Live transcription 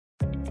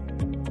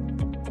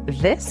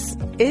This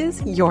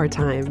is your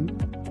time.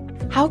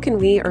 How can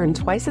we earn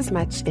twice as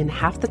much in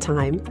half the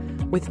time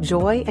with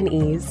joy and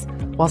ease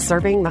while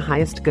serving the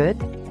highest good?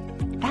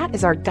 That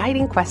is our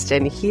guiding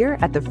question here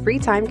at the Free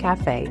Time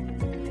Cafe,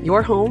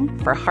 your home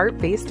for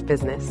heart-based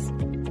business.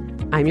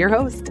 I'm your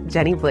host,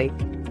 Jenny Blake.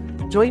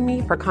 Join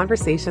me for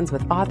conversations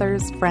with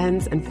authors,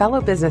 friends, and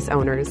fellow business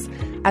owners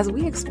as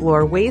we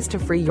explore ways to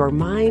free your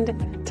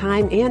mind,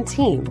 time, and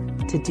team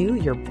to do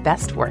your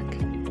best work.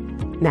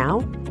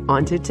 Now,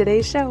 on to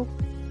today's show.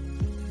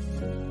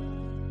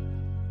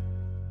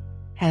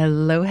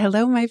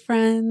 Hello, my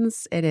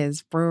friends. It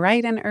is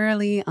bright and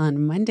early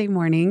on Monday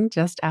morning,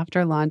 just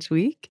after launch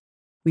week.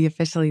 We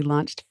officially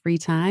launched Free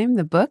Time,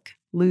 the book,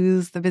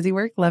 Lose the Busy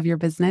Work, Love Your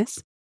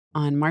Business,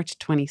 on March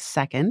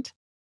 22nd.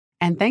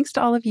 And thanks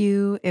to all of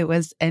you, it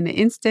was an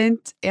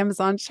instant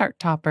Amazon chart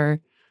topper.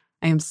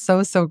 I am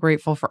so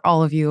grateful for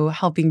all of you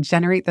helping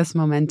generate this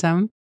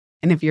momentum.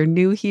 And if you're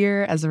new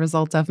here as a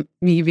result of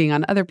me being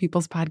on other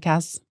people's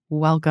podcasts,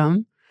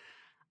 welcome.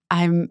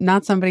 I'm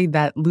not somebody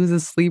that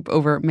loses sleep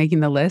over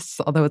making the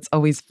lists, although it's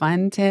always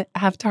fun to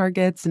have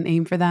targets and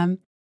aim for them.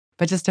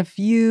 But just a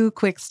few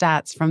quick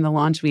stats from the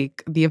launch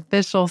week. The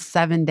official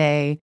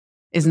 7-day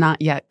is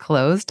not yet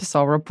closed,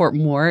 so I'll report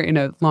more in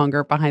a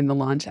longer behind the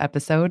launch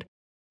episode.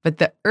 But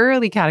the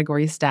early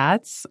category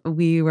stats,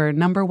 we were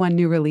number 1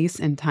 new release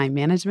in time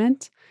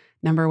management,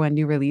 number 1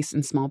 new release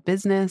in small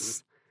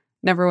business,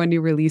 number 1 new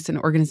release in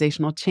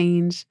organizational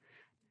change,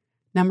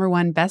 number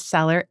 1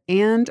 bestseller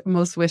and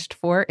most wished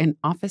for in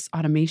office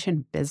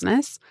automation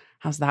business.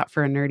 How's that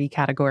for a nerdy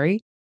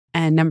category?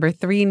 And number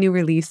 3 new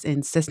release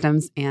in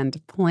systems and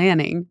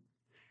planning.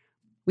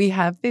 We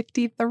have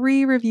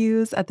 53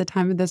 reviews at the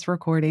time of this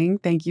recording.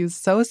 Thank you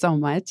so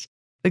much.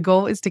 The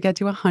goal is to get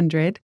to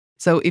 100.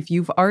 So if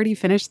you've already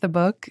finished the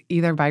book,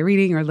 either by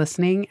reading or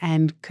listening,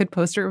 and could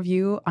post a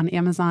review on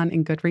Amazon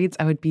and Goodreads,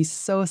 I would be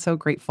so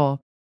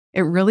grateful.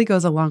 It really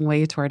goes a long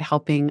way toward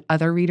helping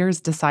other readers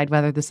decide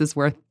whether this is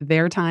worth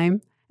their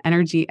time,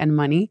 energy, and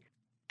money.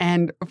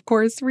 And of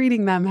course,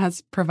 reading them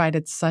has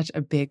provided such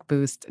a big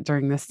boost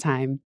during this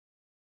time.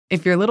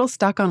 If you're a little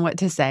stuck on what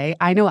to say,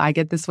 I know I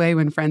get this way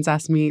when friends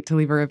ask me to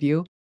leave a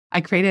review. I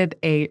created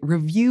a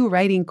review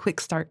writing quick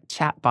start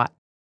chatbot.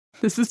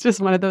 This is just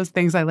one of those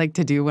things I like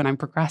to do when I'm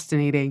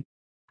procrastinating.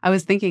 I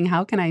was thinking,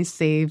 how can I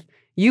save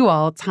you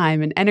all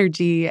time and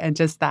energy and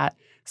just that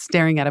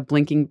staring at a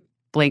blinking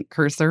blank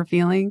cursor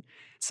feeling?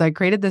 So I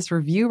created this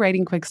review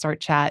writing quick start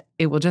chat.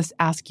 It will just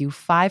ask you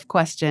 5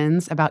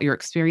 questions about your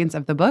experience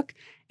of the book.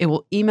 It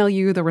will email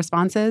you the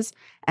responses,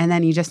 and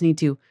then you just need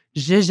to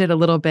zhuzh it a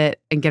little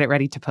bit and get it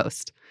ready to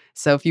post.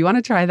 So if you want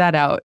to try that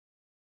out,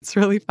 it's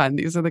really fun.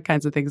 These are the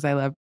kinds of things I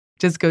love.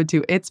 Just go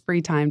to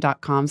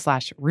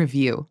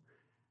itsfreetime.com/review.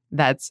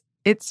 That's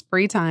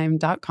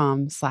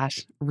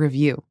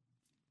itsfreetime.com/review.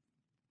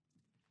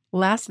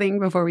 Last thing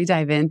before we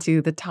dive into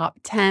the top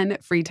 10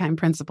 free time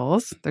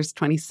principles. There's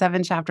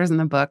 27 chapters in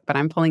the book, but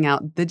I'm pulling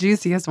out the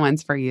juiciest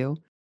ones for you.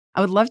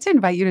 I would love to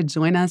invite you to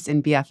join us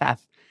in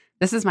BFF.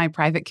 This is my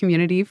private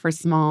community for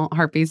small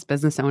heart-based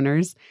business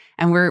owners,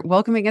 and we're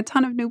welcoming a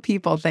ton of new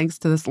people thanks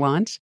to this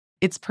launch.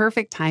 It's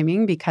perfect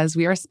timing because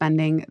we are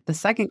spending the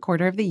second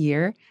quarter of the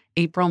year,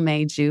 April,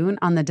 May, June,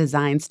 on the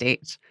design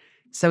stage.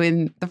 So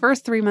in the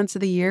first 3 months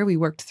of the year, we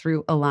worked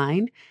through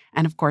Align.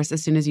 And of course,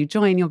 as soon as you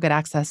join, you'll get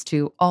access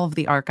to all of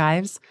the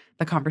archives,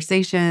 the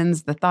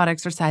conversations, the thought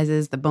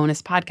exercises, the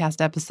bonus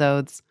podcast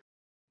episodes.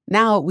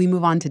 Now we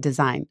move on to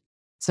design.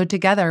 So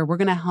together, we're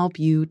going to help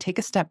you take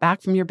a step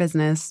back from your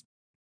business,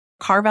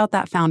 carve out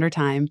that founder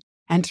time,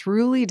 and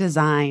truly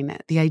design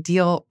the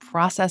ideal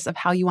process of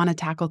how you want to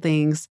tackle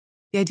things,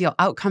 the ideal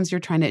outcomes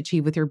you're trying to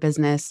achieve with your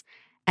business,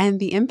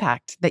 and the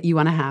impact that you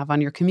want to have on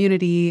your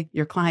community,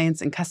 your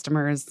clients and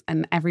customers,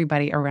 and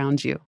everybody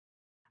around you.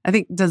 I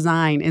think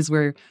design is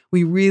where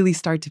we really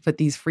start to put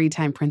these free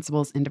time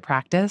principles into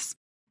practice.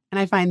 And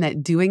I find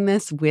that doing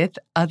this with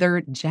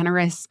other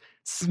generous,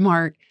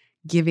 smart,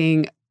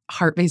 giving,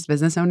 heart-based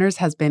business owners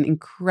has been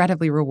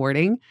incredibly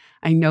rewarding.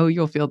 I know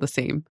you'll feel the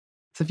same.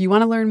 So if you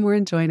want to learn more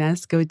and join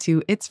us, go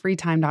to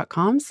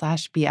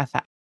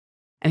itsfreetime.com/BFF.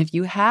 And if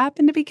you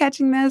happen to be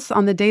catching this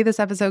on the day this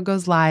episode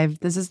goes live,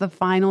 this is the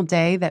final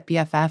day that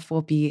BFF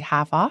will be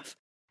half off.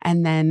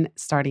 And then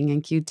starting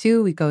in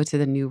Q2, we go to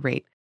the new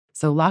rate.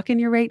 So lock in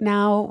your rate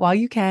now while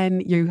you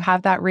can. You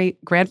have that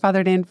rate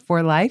grandfathered in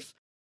for life.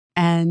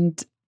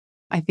 And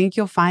I think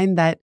you'll find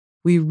that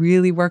we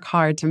really work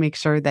hard to make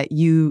sure that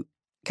you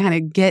kind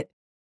of get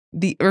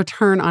the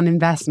return on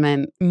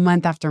investment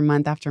month after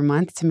month after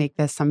month to make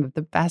this some of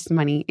the best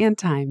money and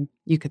time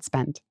you could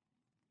spend.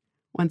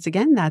 Once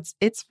again, that's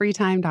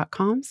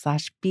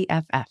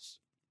itsfreetime.com/BFF.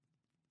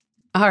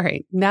 All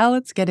right, now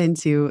let's get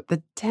into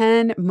the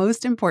 10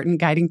 most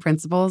important guiding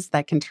principles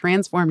that can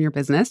transform your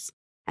business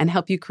and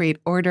help you create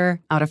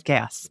order out of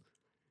chaos.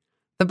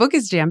 The book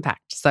is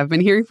jam-packed, so I've been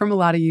hearing from a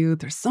lot of you,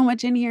 there's so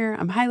much in here,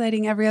 I'm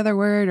highlighting every other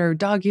word or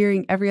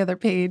dog-earing every other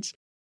page,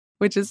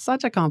 which is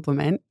such a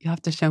compliment. You'll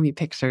have to show me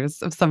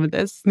pictures of some of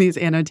these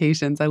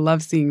annotations. I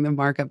love seeing the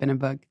markup in a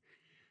book.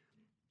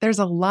 There's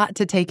a lot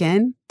to take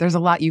in. There's a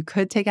lot you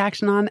could take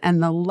action on.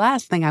 And the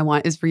last thing I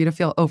want is for you to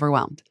feel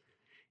overwhelmed.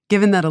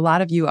 Given that a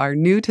lot of you are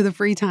new to the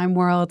free time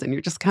world and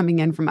you're just coming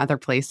in from other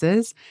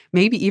places,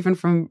 maybe even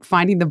from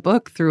finding the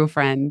book through a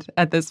friend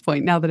at this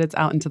point, now that it's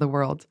out into the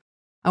world,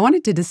 I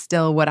wanted to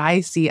distill what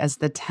I see as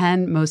the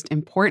 10 most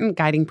important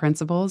guiding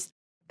principles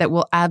that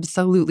will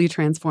absolutely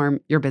transform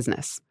your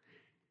business.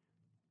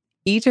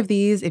 Each of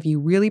these, if you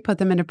really put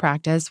them into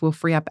practice, will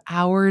free up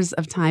hours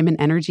of time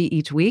and energy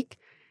each week.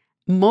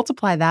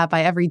 Multiply that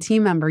by every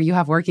team member you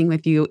have working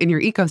with you in your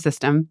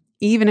ecosystem,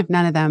 even if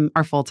none of them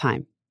are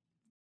full-time.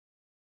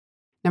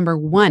 Number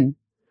 1,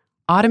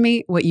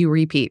 automate what you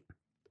repeat.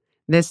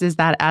 This is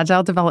that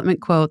agile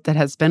development quote that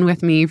has been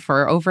with me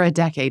for over a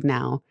decade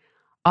now.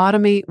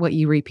 Automate what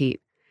you repeat.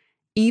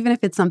 Even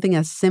if it's something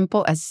as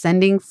simple as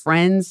sending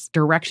friends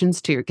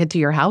directions to get to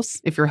your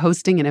house if you're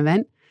hosting an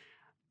event,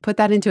 put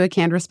that into a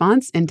canned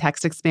response in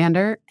Text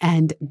Expander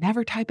and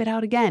never type it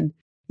out again.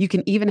 You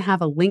can even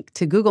have a link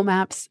to Google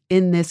Maps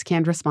in this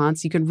canned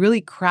response. You can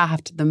really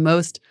craft the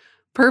most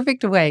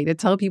perfect way to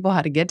tell people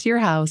how to get to your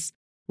house,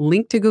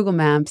 link to Google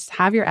Maps,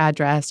 have your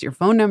address, your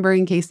phone number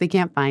in case they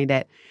can't find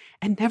it,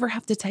 and never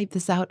have to type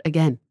this out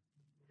again.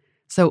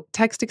 So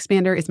Text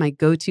Expander is my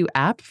go-to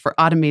app for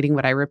automating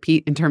what I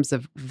repeat in terms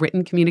of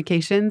written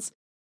communications.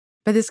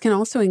 But this can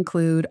also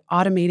include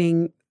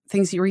automating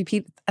things you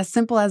repeat as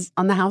simple as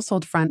on the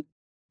household front,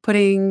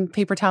 putting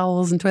paper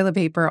towels and toilet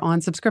paper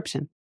on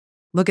subscription.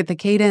 Look at the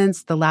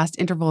cadence, the last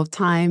interval of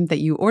time that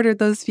you ordered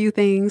those few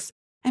things,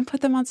 and put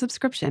them on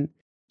subscription.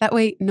 That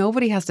way,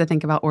 nobody has to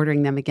think about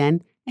ordering them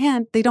again,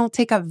 and they don't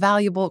take up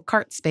valuable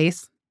cart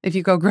space if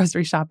you go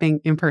grocery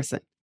shopping in person.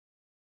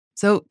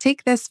 So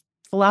take this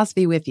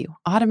philosophy with you.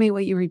 Automate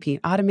what you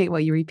repeat. Automate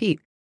what you repeat.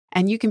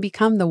 And you can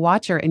become the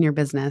watcher in your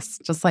business,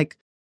 just like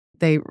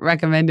they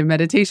recommend in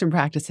meditation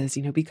practices.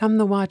 Become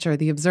the watcher,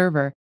 the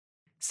observer.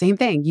 Same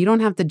thing. You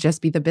don't have to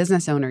just be the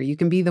business owner. You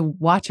can be the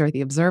watcher,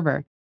 the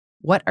observer.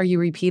 What are you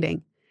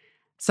repeating?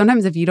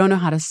 Sometimes if you don't know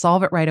how to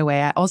solve it right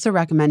away, I also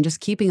recommend just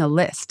keeping a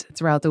list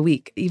throughout the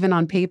week, even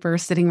on paper,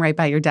 sitting right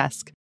by your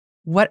desk.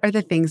 What are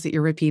the things that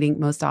you're repeating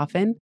most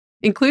often?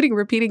 Including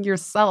repeating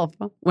yourself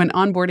when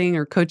onboarding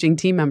or coaching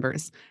team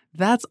members.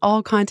 That's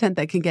all content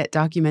that can get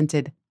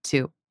documented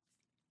too.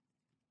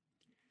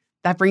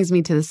 That brings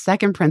me to the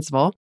second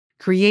principle,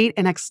 create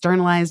an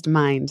externalized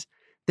mind.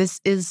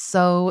 This is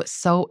so,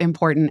 so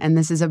important. And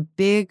this is a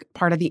big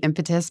part of the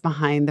impetus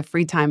behind the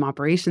Free Time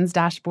Operations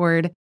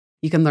Dashboard.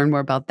 You can learn more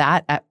about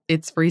that at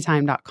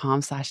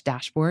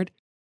itsfreetime.com/dashboard.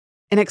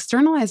 An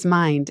externalized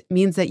mind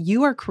means that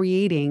you are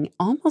creating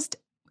almost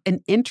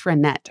an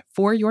intranet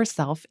for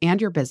yourself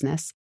and your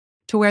business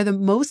to where the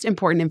most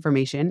important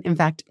information, in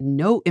fact,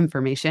 no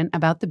information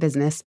about the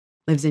business,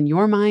 lives in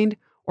your mind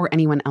or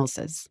anyone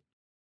else's.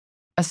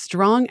 A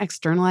strong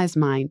externalized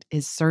mind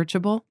is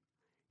searchable,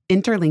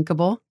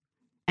 interlinkable,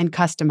 and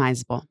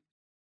customizable.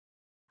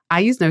 I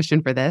use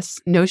Notion for this.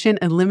 Notion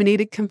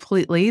eliminated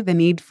completely the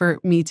need for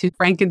me to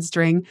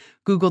Frankenstring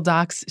Google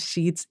Docs,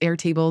 Sheets,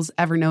 Airtables,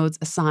 Evernote,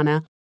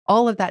 Asana,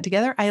 all of that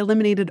together. I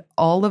eliminated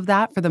all of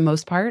that for the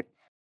most part.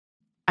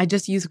 I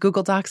just use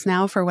Google Docs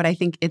now for what I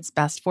think it's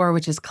best for,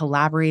 which is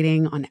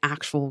collaborating on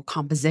actual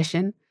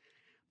composition.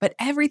 But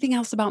everything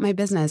else about my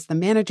business, the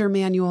manager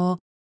manual,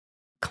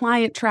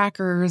 client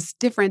trackers,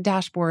 different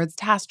dashboards,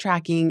 task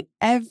tracking,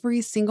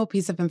 every single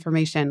piece of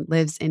information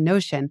lives in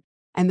Notion.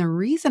 And the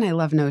reason I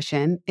love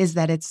Notion is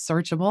that it's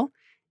searchable,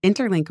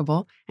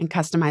 interlinkable, and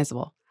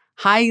customizable.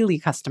 Highly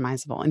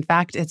customizable. In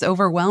fact, it's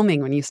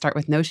overwhelming when you start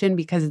with Notion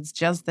because it's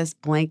just this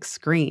blank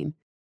screen.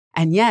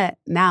 And yet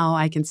now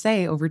I can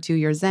say over 2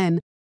 years in,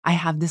 I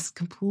have this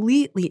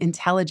completely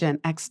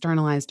intelligent,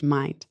 externalized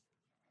mind.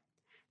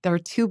 There are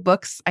 2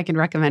 books I can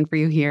recommend for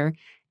you here.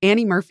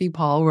 Annie Murphy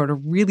Paul wrote a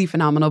really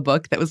phenomenal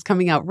book that was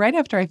coming out right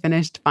after I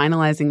finished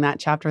finalizing that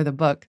chapter of the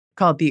book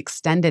called The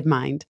Extended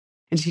Mind.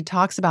 And she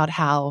talks about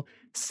how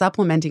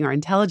supplementing our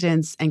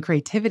intelligence and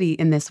creativity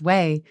in this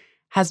way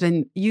has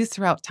been used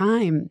throughout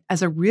time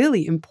as a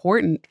really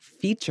important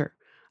feature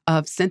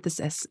of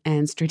synthesis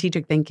and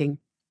strategic thinking.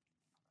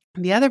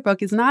 The other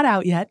book is not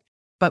out yet,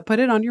 but put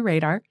it on your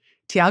radar.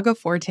 Tiago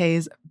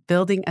Forte's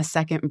Building a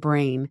Second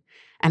Brain.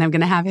 And I'm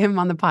going to have him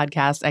on the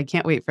podcast. I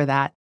can't wait for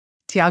that.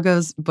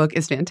 Tiago's book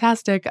is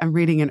fantastic. I'm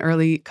reading an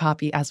early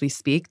copy as we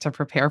speak to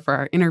prepare for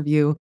our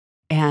interview.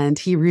 And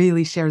he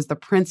really shares the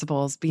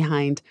principles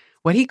behind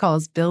what he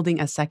calls building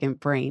a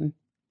second brain.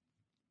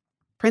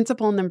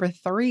 Principle number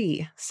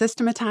 3,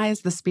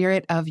 systematize the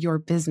spirit of your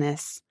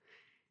business.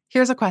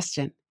 Here's a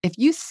question. If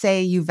you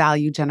say you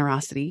value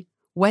generosity,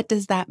 what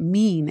does that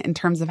mean in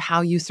terms of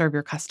how you serve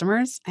your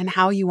customers and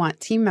how you want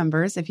team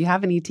members, if you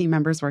have any team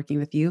members working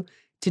with you,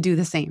 to do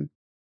the same?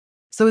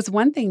 So it's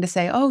one thing to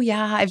say, oh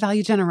yeah, I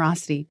value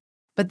generosity.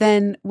 But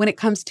then when it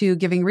comes to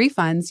giving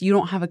refunds, you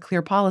don't have a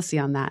clear policy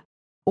on that.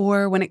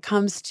 Or when it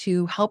comes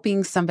to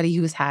helping somebody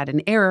who's had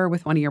an error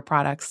with one of your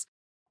products,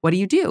 what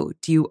do?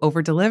 Do you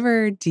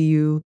over-deliver? Do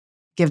you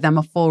give them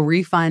a full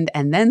refund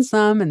and then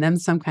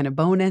some kind of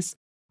bonus?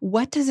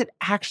 What does it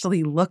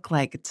actually look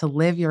like to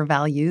live your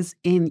values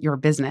in your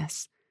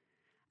business?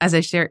 As I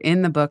share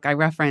in the book, I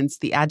reference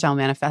the Agile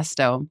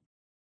Manifesto.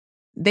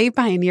 They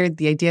pioneered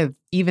the idea of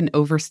even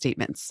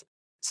overstatements.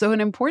 So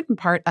an important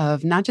part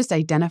of not just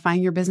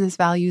identifying your business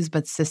values,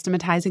 but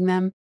systematizing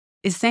them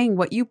is saying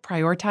what you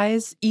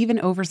prioritize even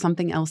over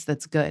something else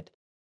that's good.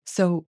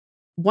 So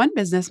one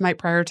business might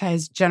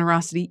prioritize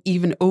generosity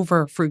even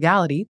over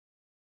frugality,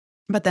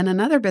 but then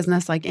another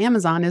business like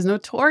Amazon is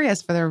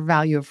notorious for their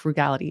value of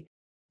frugality.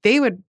 They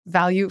would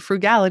value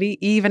frugality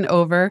even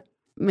over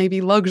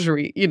maybe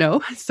luxury,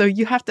 So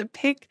you have to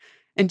pick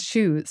and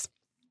choose.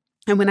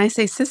 And when I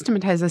say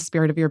systematize the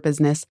spirit of your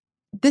business,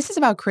 this is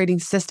about creating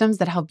systems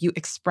that help you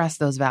express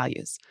those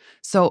values.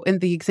 So in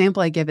the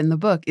example I give in the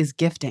book is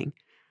gifting.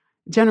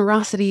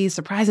 Generosity,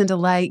 surprise and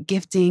delight,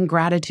 gifting,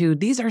 gratitude,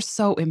 these are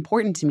so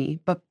important to me.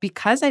 But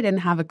because I didn't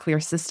have a clear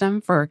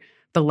system for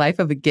the life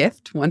of a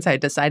gift, once I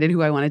decided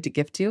who I wanted to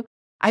gift to,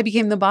 I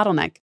became the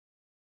bottleneck.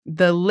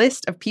 The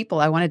list of people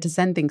I wanted to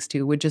send things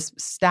to would just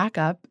stack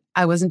up.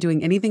 I wasn't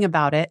doing anything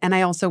about it. And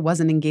I also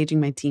wasn't engaging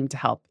my team to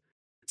help.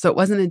 So it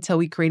wasn't until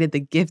we created the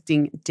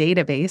gifting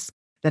database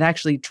that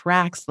actually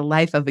tracks the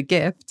life of a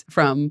gift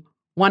from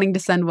wanting to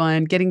send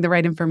one, getting the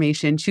right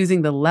information,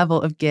 choosing the level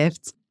of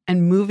gifts,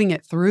 and moving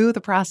it through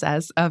the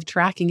process of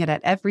tracking it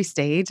at every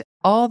stage,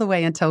 all the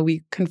way until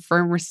we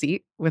confirm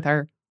receipt with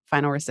our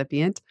final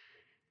recipient.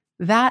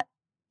 That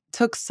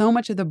took so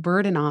much of the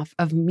burden off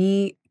of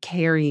me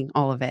carrying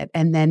all of it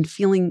and then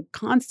feeling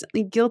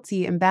constantly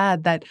guilty and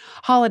bad that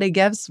holiday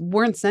gifts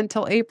weren't sent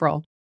till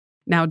April.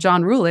 Now,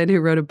 John Ruhlin, who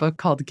wrote a book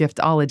called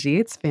Giftology,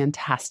 it's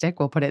fantastic.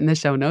 We'll put it in the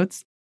show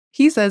notes.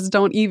 He says,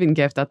 don't even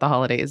gift at the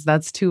holidays.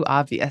 That's too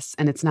obvious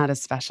and it's not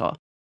as special.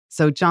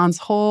 So John's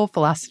whole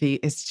philosophy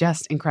is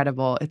just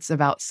incredible. It's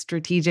about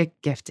strategic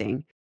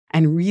gifting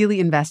and really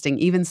investing,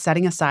 even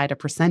setting aside a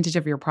percentage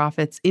of your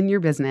profits in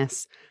your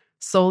business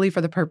solely for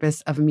the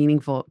purpose of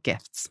meaningful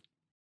gifts.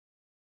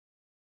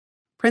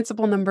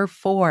 Principle number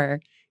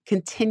 4,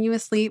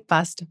 continuously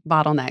bust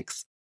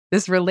bottlenecks.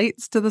 This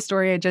relates to the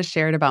story I just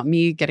shared about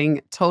me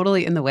getting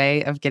totally in the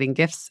way of getting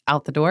gifts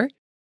out the door.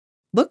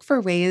 Look for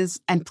ways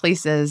and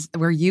places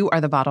where you are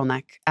the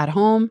bottleneck at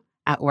home,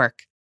 at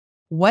work.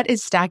 What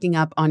is stacking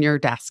up on your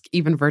desk,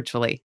 even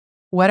virtually?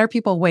 What are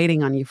people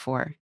waiting on you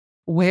for?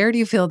 Where do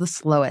you feel the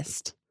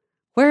slowest?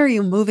 Where are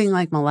you moving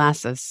like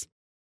molasses?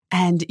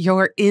 And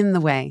you're in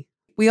the way.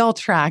 We all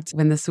tracked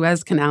when the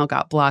Suez Canal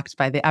got blocked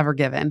by the Ever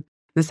Given.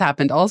 This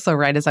happened also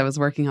right as I was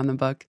working on the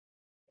book.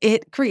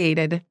 It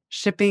created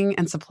shipping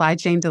and supply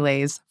chain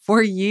delays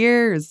for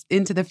years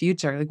into the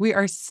future. We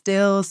are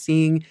still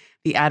seeing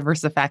the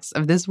adverse effects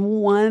of this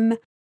one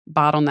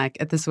bottleneck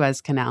at the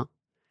Suez Canal.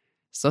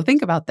 So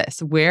think about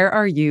this. Where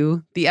are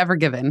you, the Ever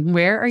Given?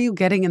 Where are you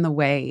getting in the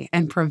way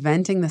and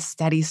preventing the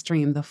steady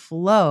stream, the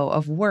flow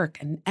of work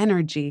and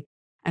energy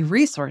and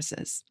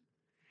resources?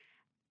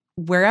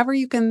 Wherever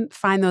you can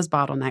find those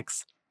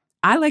bottlenecks,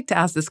 I like to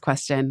ask this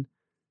question,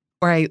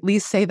 or I at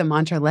least say the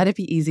mantra, let it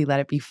be easy, let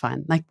it be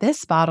fun. Like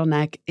this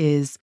bottleneck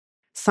is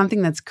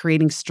something that's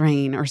creating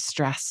strain or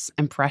stress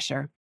and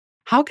pressure.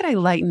 How could I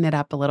lighten it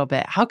up a little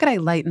bit? How could I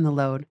lighten the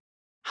load?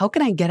 How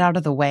can I get out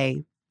of the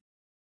way?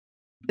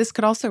 This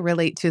could also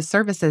relate to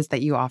services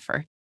that you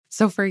offer.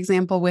 So for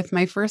example, with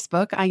my first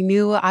book, I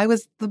knew I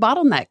was the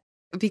bottleneck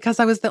because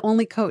I was the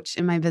only coach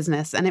in my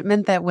business. And it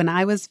meant that when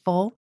I was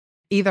full,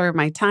 either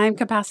my time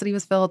capacity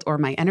was filled or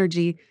my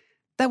energy,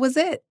 that was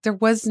it. There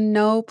was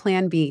no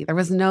plan B. There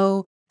was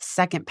no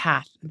second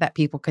path that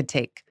people could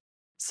take.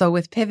 So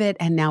with Pivot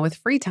and now with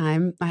Free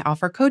Time, I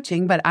offer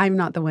coaching, but I'm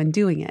not the one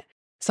doing it.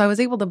 So I was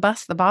able to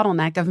bust the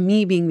bottleneck of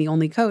me being the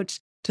only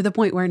coach to the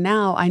point where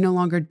now I no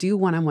longer do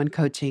one-on-one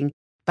coaching,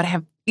 but I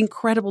have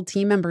incredible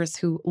team members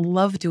who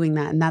love doing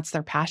that, and that's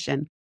their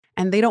passion.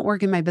 And they don't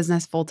work in my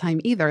business full-time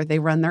either. They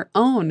run their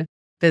own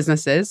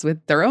businesses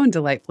with their own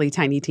delightfully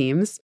tiny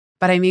teams,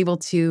 but I'm able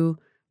to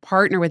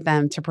partner with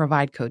them to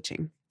provide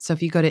coaching. So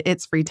if you go to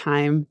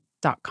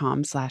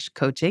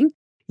itsfreetime.com/coaching,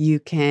 you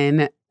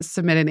can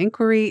submit an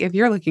inquiry if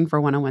you're looking for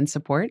one-on-one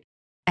support,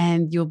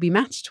 and you'll be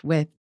matched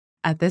with,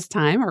 at this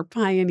time, our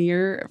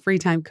pioneer free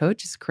time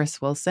coach is Chris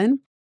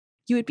Wilson.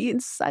 You would be in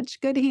such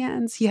good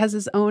hands. He has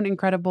his own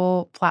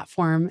incredible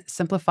platform,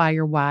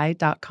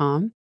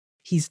 simplifyyourwhy.com.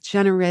 He's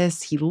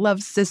generous. He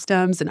loves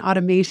systems and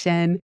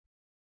automation.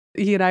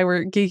 He and I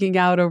were geeking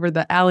out over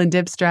the Alan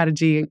Dibb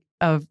strategy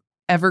of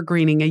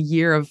evergreening a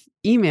year of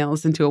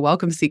emails into a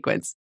welcome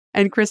sequence.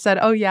 And Chris said,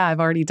 oh yeah, I've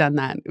already done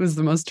that. It was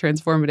the most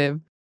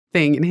transformative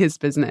thing in his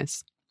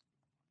business.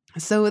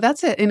 So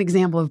that's an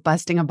example of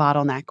busting a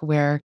bottleneck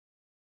where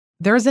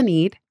there's a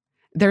need,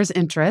 there's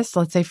interest,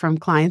 let's say from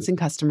clients and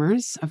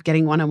customers of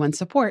getting one-on-one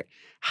support.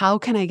 How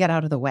can I get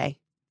out of the way?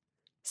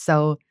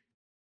 So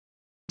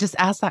just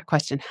ask that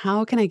question.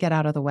 How can I get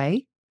out of the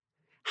way?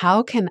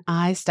 How can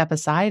I step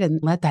aside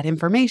and let that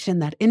information,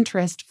 that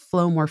interest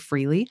flow more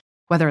freely,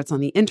 whether it's on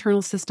the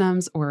internal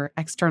systems or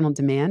external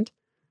demand?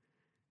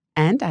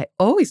 And I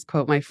always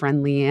quote my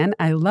friend Leanne.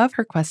 I love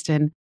her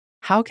question,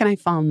 how can I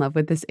fall in love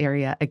with this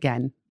area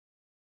again?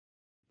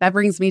 That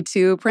brings me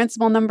to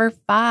principle number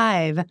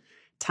 5,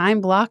 time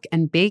block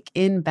and bake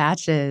in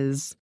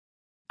batches.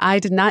 I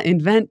did not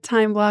invent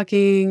time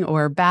blocking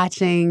or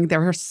batching.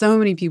 There are so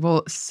many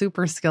people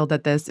super skilled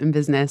at this in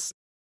business.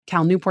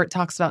 Cal Newport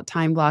talks about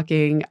time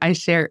blocking. I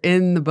share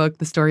in the book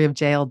the story of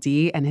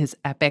JLD and his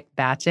epic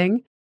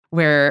batching,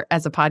 where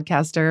as a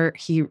podcaster,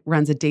 he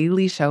runs a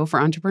daily show for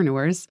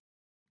entrepreneurs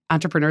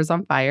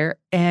on Fire,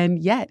 and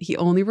yet he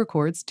only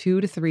records 2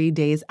 to 3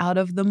 days out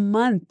of the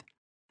month.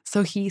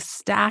 So he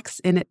stacks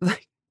in it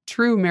like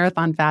true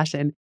marathon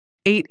fashion,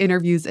 8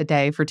 interviews a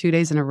day for 2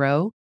 days in a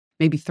row,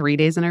 maybe 3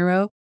 days in a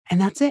row, and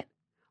that's it.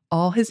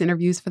 All his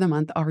interviews for the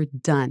month are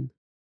done.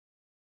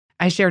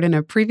 I shared in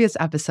a previous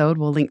episode,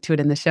 we'll link to it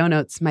in the show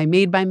notes, my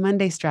Made by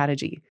Monday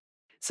strategy.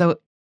 So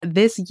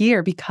this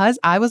year, because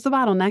I was the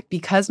bottleneck,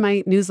 because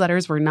my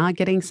newsletters were not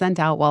getting sent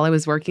out while I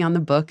was working on the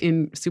book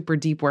in super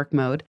deep work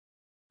mode,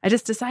 I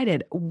just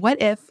decided,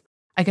 what if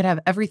I could have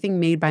everything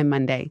made by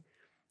Monday?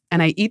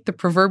 And I eat the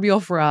proverbial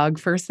frog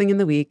first thing in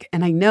the week,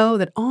 and I know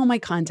that all my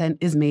content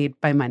is made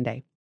by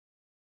Monday.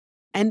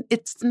 And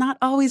it's not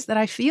always that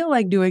I feel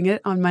like doing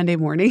it on Monday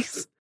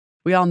mornings.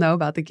 We all know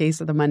about the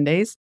case of the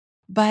Mondays,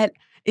 but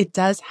it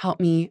does help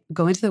me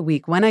go into the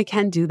week. When I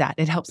can do that,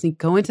 it helps me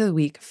go into the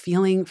week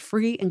feeling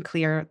free and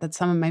clear that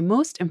some of my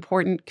most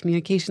important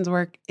communications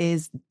work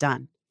is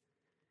done.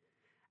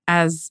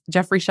 As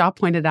Jeffrey Shaw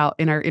pointed out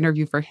in our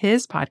interview for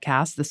his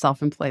podcast, The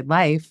Self-Employed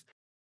Life,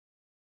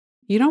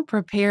 you don't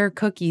prepare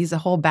cookies, a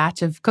whole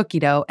batch of cookie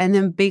dough, and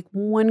then bake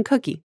one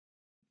cookie.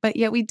 But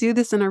yet we do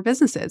this in our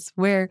businesses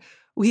where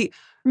we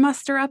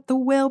muster up the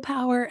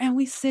willpower and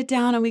we sit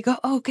down and we go,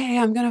 okay,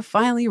 I'm going to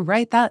finally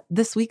write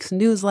this week's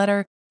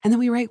newsletter. And then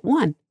we write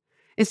one.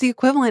 It's the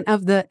equivalent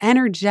of the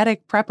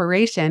energetic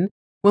preparation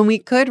when we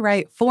could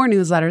write 4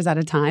 newsletters at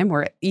a time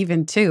or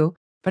even 2.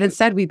 But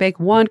instead, we bake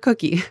one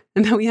cookie,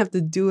 and then we have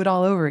to do it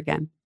all over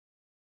again.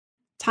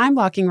 Time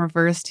blocking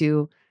refers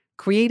to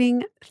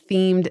creating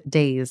themed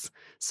days.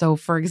 So,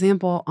 for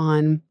example,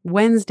 on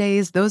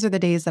Wednesdays, those are the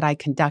days that I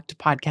conduct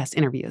podcast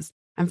interviews.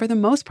 And for the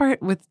most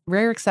part, with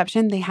rare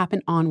exception, they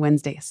happen on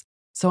Wednesdays.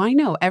 So I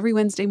know every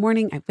Wednesday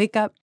morning, I wake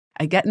up,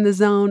 I get in the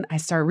zone, I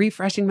start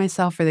refreshing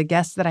myself for the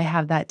guests that I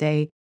have that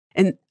day,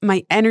 and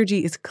my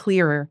energy is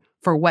clearer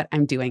for what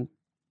I'm doing.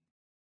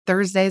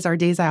 Thursdays are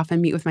days I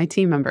often meet with my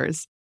team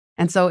members.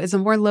 And so it's a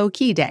more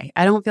low-key day.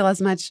 I don't feel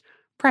as much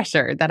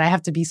pressure that I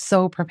have to be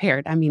so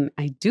prepared. I mean,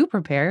 I do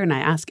prepare and I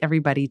ask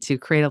everybody to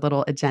create a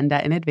little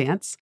agenda in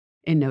advance,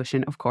 in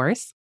Notion, of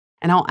course.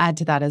 And I'll add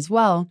to that as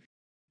well.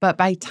 But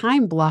by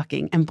time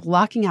blocking and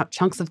blocking out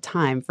chunks of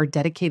time for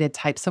dedicated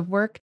types of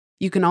work,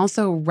 you can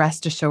also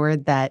rest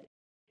assured that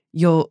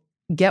you'll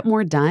get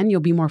more done,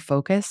 you'll be more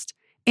focused,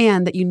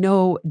 and that you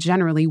know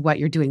generally what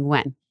you're doing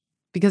when.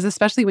 Because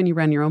especially when you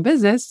run your own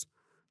business,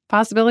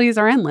 possibilities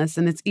are endless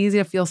and it's easy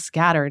to feel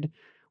scattered,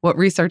 what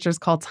researchers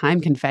call time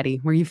confetti,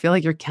 where you feel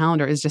like your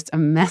calendar is just a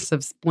mess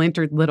of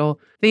splintered little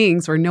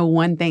things where no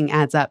one thing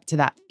adds up to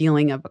that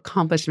feeling of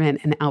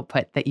accomplishment and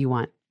output that you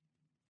want.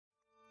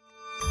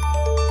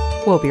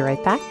 We'll be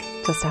right back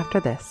just after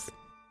this.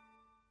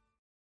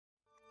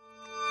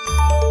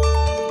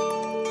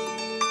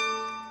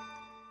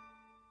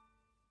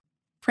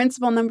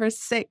 Principle number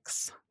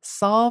 6,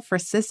 solve for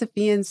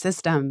Sisyphean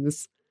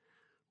systems.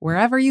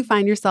 Wherever you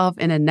find yourself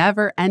in a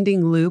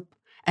never-ending loop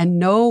and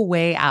no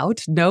way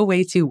out, no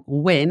way to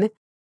win,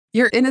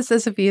 you're in a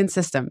Sisyphean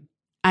system.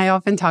 I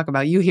often talk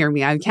about, you hear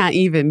me, I can't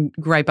even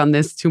gripe on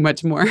this too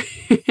much more.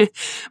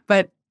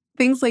 But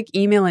things like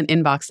email and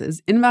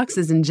inboxes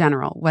in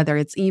general, whether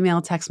it's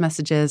email, text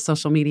messages,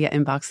 social media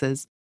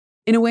inboxes,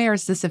 in a way are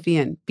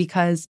Sisyphean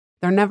because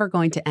they're never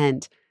going to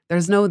end.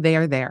 There's no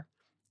there.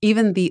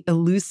 Even the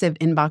elusive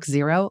inbox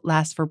 0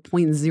 lasts for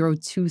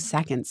 0.02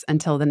 seconds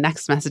until the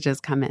next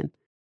messages come in.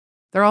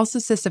 They're also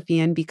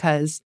Sisyphean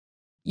because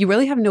you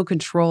really have no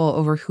control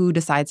over who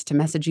decides to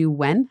message you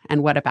when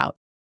and what about.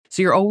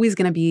 So you're always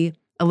going to be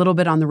a little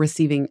bit on the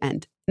receiving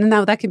end.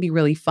 Now, that can be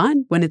really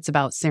fun when it's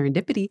about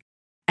serendipity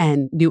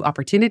and new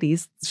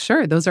opportunities.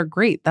 Sure, those are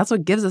great. That's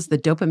what gives us the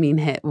dopamine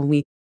hit when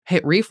we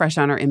hit refresh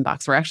on our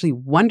inbox. We're actually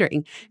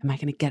wondering, am I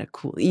going to get a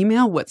cool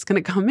email? What's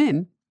going to come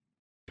in?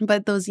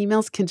 But those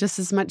emails can just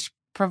as much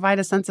provide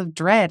a sense of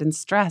dread and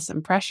stress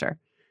and pressure.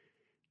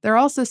 They're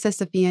also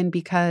Sisyphean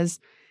because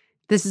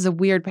this is a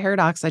weird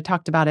paradox. I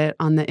talked about it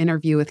on the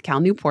interview with Cal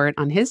Newport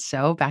on his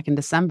show back in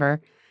December,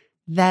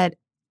 that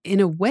in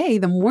a way,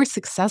 the more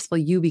successful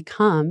you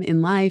become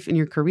in life, in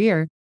your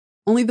career,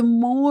 only the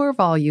more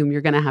volume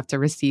you're going to have to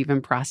receive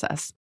and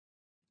process.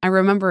 I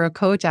remember a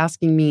coach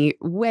asking me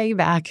way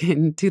back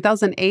in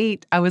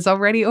 2008, I was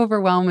already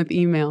overwhelmed with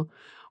email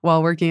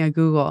while working at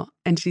Google.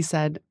 And she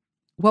said,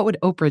 what would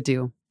Oprah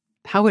do?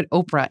 How would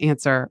Oprah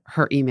answer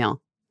her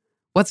email?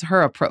 What's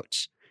her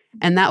approach?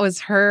 And that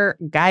was her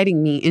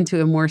guiding me into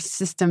a more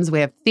systems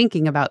way of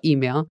thinking about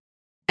email.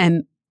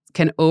 And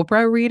can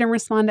Oprah read and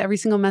respond to every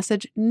single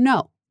message?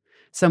 No.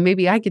 So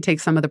maybe I could take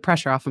some of the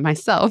pressure off of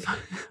myself,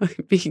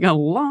 being a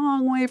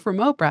long way from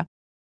Oprah,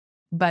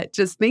 but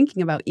just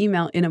thinking about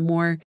email in a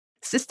more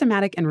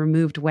systematic and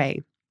removed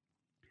way.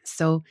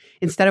 So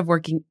instead of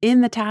working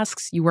in the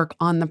tasks, you work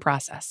on the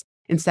process.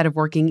 Instead of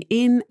working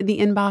in the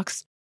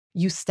inbox,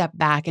 you step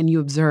back and you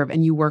observe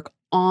and you work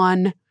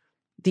on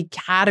the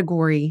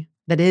category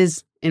that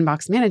is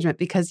inbox management.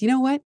 Because you know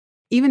what?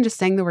 Even just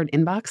saying the word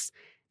inbox,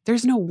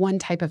 there's no one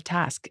type of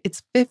task.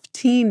 It's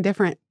 15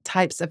 different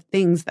types of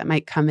things that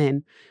might come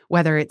in,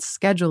 whether it's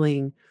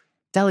scheduling,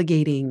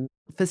 delegating,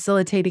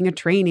 facilitating a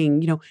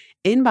training.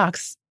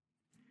 Inbox,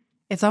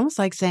 it's almost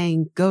like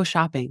saying go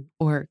shopping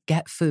or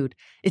get food.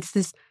 It's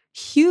this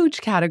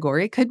huge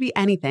category. It could be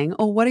anything.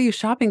 Oh, what are you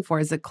shopping for?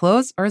 Is it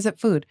clothes or is it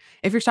food?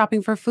 If you're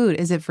shopping for food,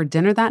 is it for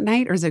dinner that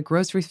night or is it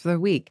groceries for the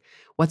week?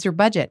 What's your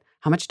budget?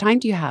 How much time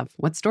do you have?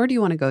 What store do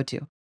you want to go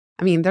to?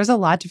 I mean, there's a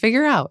lot to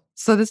figure out.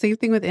 So the same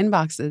thing with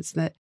inboxes,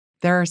 that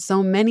there are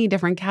so many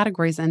different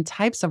categories and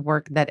types of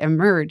work that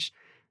emerge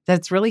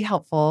that's really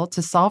helpful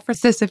to solve for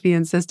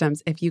Sisyphean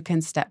systems if you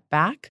can step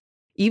back.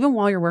 Even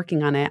while you're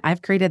working on it,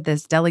 I've created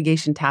this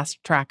delegation task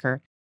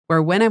tracker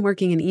where when I'm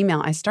working in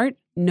email, I start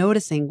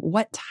noticing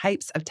what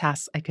types of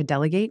tasks I could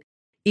delegate,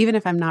 even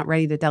if I'm not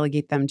ready to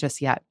delegate them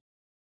just yet.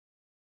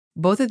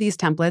 Both of these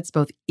templates,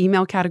 both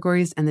email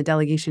categories and the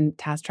delegation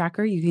task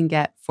tracker, you can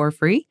get for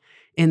free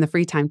in the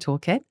Free Time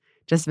Toolkit.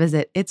 Just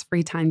visit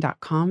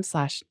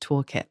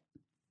itsfreetime.com/toolkit.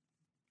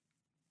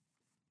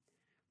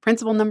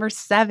 Principle number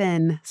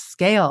 7,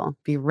 scale.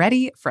 Be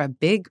ready for a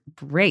big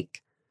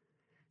break.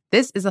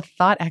 This is a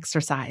thought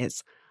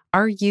exercise.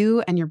 Are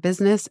you and your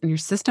business and your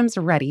systems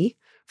ready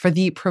for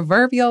the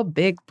proverbial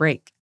big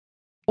break?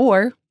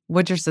 Or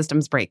would your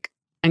systems break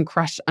and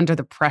crush under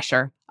the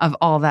pressure of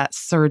all that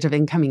surge of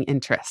incoming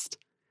interest?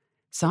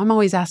 So I'm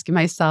always asking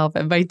myself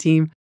and my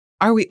team,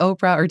 are we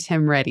Oprah or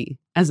Tim ready?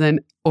 As in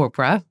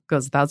Oprah,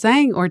 goes without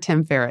saying, or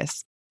Tim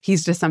Ferriss.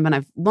 He's just someone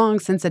I've long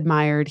since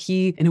admired.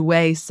 He, in a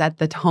way, set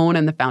the tone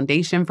and the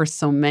foundation for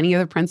so many of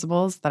the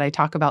principles that I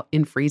talk about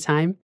in Free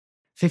Time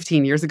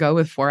 15 years ago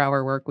with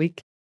 4-Hour Workweek,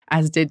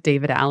 as did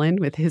David Allen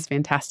with his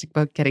fantastic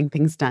book, Getting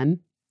Things Done.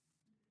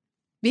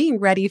 Being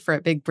ready for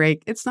a big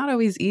break, it's not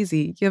always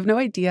easy. You have no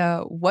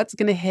idea what's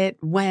going to hit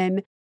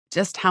when,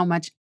 just how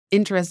much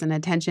interest and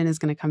attention is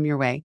going to come your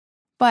way.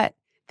 But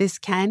this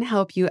can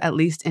help you at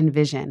least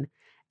envision,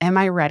 am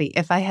I ready?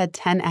 If I had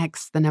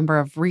 10x the number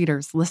of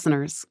readers,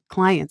 listeners,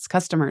 clients,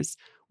 customers,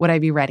 would I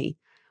be ready?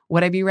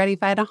 Would I be ready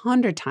if I had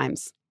 100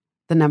 times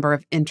the number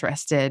of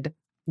interested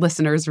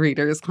listeners,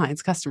 readers,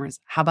 clients, customers?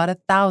 How about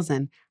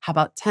 1,000? How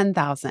about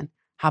 10,000?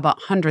 How about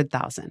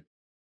 100,000?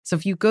 So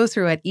if you go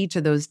through at each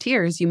of those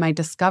tiers, you might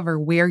discover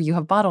where you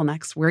have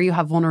bottlenecks, where you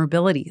have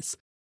vulnerabilities,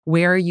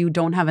 where you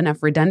don't have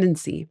enough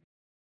redundancy.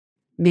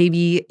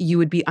 Maybe you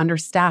would be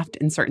understaffed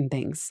in certain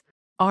things.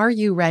 Are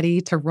you ready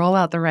to roll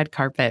out the red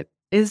carpet?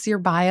 Is your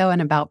bio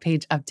and about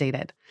page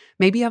updated?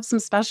 Maybe you have some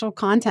special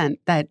content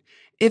that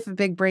if a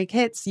big break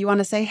hits, you want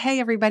to say, hey,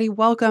 everybody,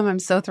 welcome. I'm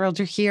so thrilled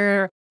you're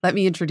here. Let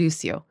me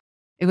introduce you.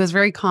 It was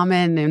very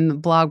common in the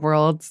blog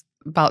world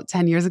about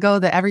 10 years ago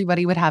that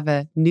everybody would have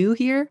a new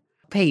here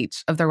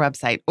page of their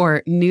website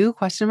or new ?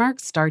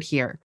 Start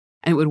here.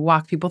 And it would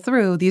walk people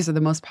through. These are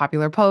the most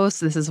popular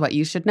posts. This is what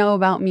you should know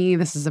about me.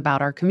 This is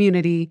about our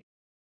community.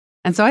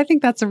 And so I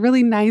think that's a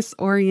really nice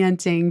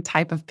orienting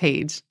type of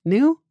page.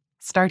 New?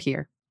 Start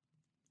here.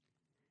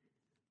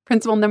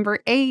 Principle number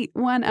 8,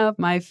 one of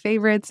my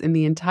favorites in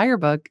the entire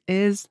book,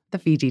 is the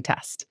Fiji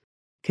test.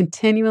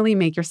 Continually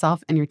make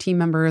yourself and your team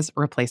members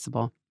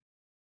replaceable.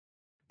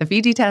 The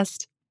Fiji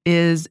test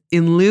is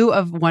in lieu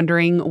of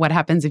wondering what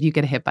happens if you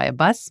get hit by a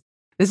bus.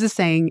 This is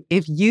saying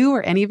if you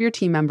or any of your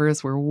team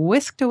members were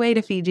whisked away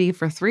to Fiji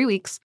for 3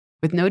 weeks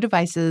with no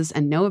devices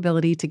and no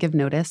ability to give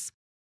notice,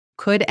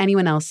 could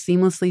anyone else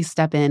seamlessly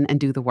step in and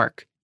do the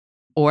work?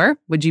 Or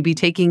would you be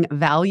taking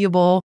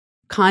valuable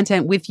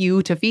content with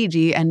you to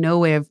Fiji and no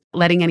way of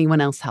letting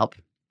anyone else help?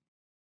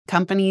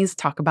 Companies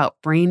talk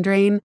about brain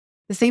drain.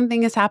 The same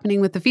thing is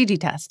happening with the Fiji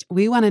test.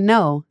 We want to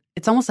know,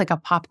 it's almost like a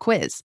pop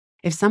quiz.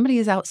 If somebody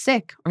is out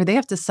sick or they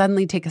have to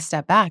suddenly take a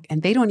step back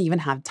and they don't even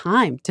have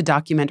time to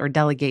document or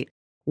delegate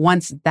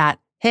once that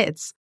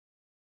hits,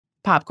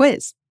 pop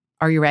quiz.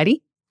 Are you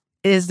ready?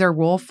 Is their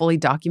role fully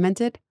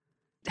documented?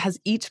 Has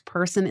each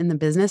person in the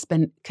business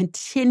been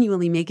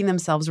continually making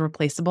themselves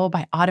replaceable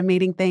by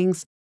automating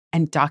things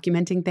and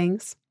documenting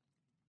things?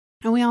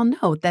 And we all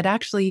know that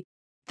actually,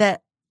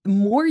 the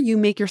more you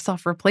make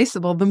yourself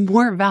replaceable, the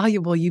more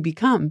valuable you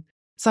become.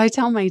 So I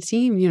tell my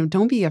team,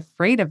 don't be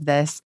afraid of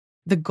this.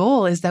 The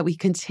goal is that we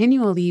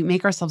continually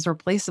make ourselves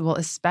replaceable,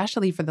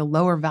 especially for the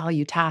lower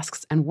value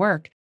tasks and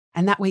work.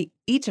 And that way,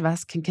 each of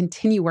us can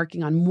continue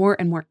working on more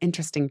and more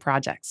interesting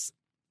projects.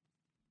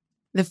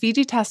 The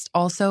Fiji test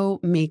also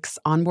makes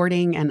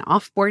onboarding and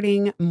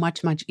offboarding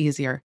much, much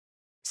easier.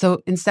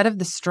 So instead of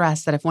the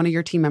stress that if one of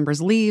your team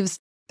members leaves,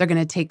 they're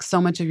going to take so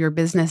much of your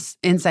business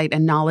insight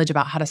and knowledge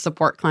about how to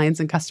support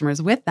clients and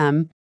customers with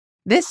them,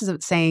 this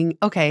is saying,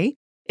 okay,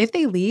 if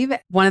they leave,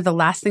 one of the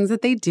last things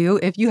that they do,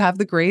 if you have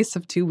the grace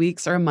of 2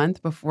 weeks or a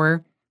month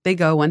before they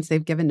go, once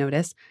they've given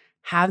notice,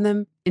 have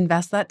them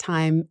invest that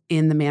time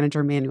in the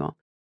manager manual.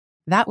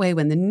 That way,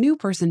 when the new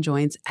person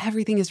joins,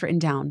 everything is written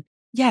down.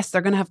 Yes,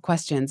 they're going to have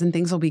questions and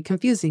things will be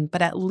confusing,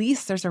 but at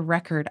least there's a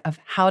record of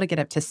how to get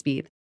up to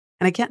speed.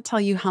 And I can't tell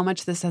you how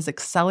much this has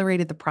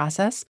accelerated the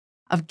process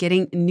of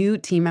getting new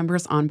team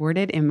members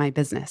onboarded in my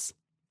business.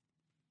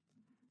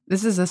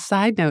 This is a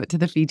side note to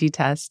the Fiji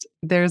test.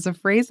 There's a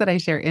phrase that I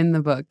share in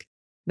the book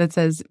that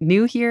says,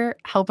 "New here,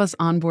 help us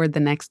onboard the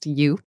next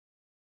you."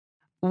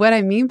 What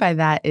I mean by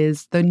that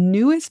is the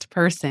newest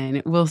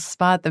person will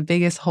spot the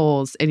biggest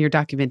holes in your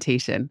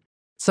documentation.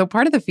 So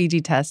part of the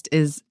Fiji test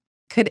is,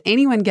 could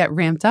anyone get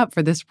ramped up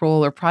for this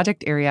role or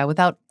project area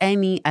without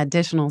any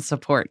additional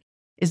support?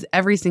 Is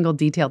every single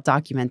detail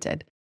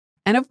documented?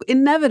 And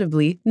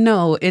inevitably,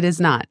 no, it is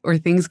not, or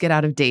things get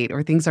out of date,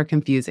 or things are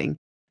confusing.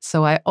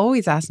 So I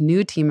always ask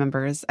new team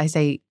members, I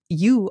say,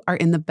 you are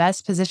in the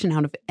best position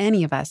out of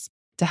any of us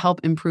to help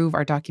improve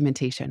our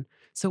documentation.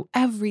 So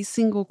every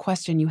single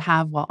question you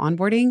have while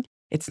onboarding,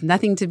 it's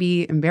nothing to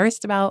be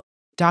embarrassed about.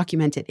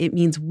 Document it. It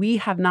means we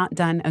have not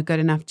done a good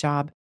enough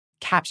job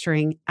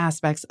capturing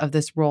aspects of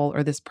this role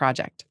or this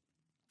project.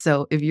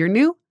 So if you're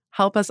new,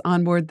 help us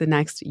onboard the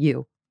next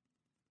you.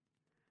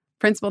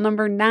 Principle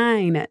number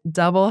 9,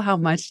 double how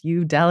much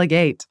you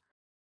delegate.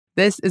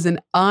 This is an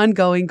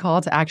ongoing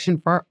call to action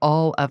for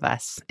all of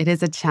us. It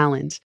is a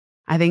challenge.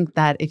 I think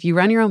that if you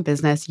run your own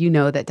business, you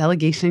know that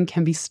delegation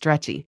can be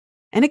stretchy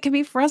and it can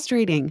be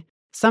frustrating.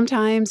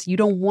 Sometimes you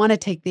don't want to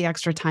take the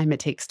extra time it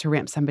takes to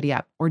ramp somebody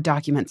up or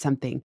document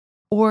something,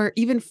 or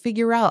even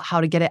figure out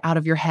how to get it out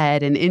of your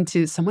head and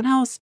into someone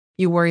else.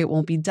 You worry it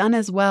won't be done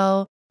as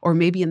well, or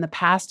maybe in the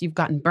past you've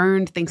gotten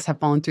burned, things have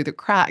fallen through the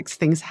cracks,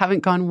 things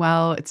haven't gone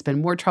well, it's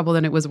been more trouble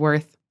than it was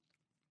worth.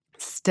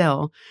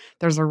 Still,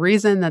 there's a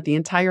reason that the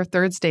entire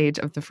third stage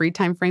of the free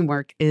time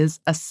framework is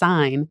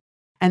assign.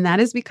 And that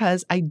is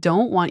because I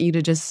don't want you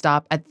to just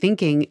stop at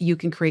thinking you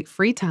can create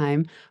free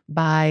time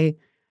by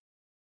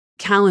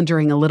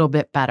calendaring a little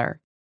bit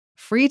better.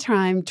 Free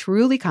time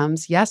truly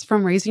comes, yes,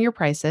 from raising your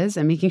prices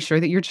and making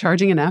sure that you're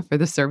charging enough for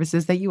the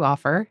services that you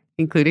offer,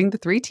 including the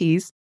 3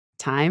 T's,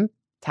 time,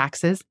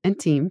 taxes, and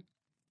team.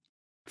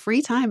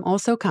 Free time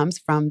also comes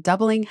from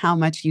doubling how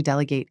much you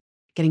delegate,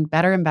 getting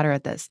better and better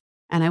at this.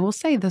 And I will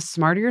say, the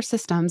smarter your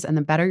systems and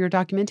the better your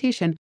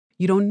documentation,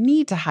 you don't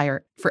need to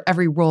hire for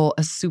every role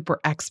a super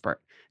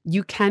expert.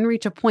 You can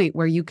reach a point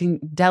where you can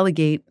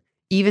delegate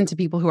even to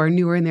people who are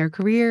newer in their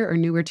career or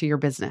newer to your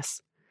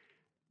business.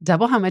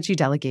 Double how much you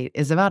delegate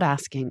is about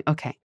asking,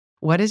 okay,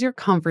 what is your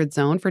comfort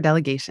zone for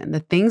delegation?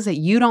 The things that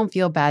you don't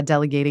feel bad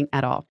delegating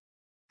at all.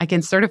 I can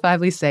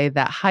certifiably say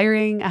that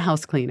hiring a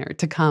house cleaner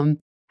to come,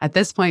 at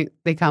this point,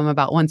 they come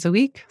about once a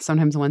week,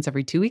 sometimes once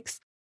every 2 weeks.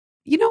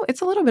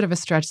 It's a little bit of a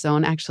stretch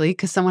zone, actually,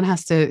 because someone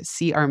has to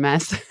see our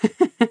mess.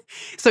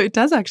 So it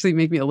does actually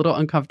make me a little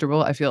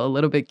uncomfortable. I feel a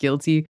little bit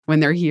guilty when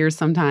they're here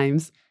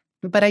sometimes.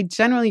 But I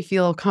generally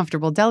feel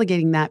comfortable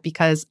delegating that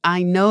because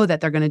I know that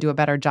they're going to do a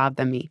better job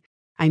than me.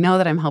 I know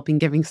that I'm helping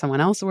giving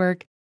someone else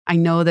work. I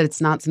know that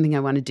it's not something I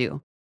want to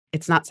do.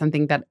 It's not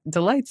something that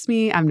delights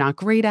me. I'm not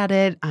great at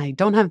it. I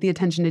don't have the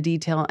attention to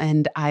detail.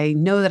 And I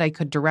know that I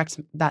could direct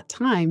that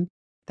time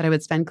that I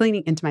would spend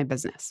cleaning into my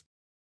business.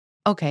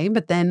 Okay,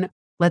 but then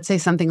let's say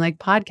something like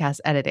podcast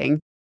editing.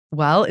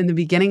 Well, in the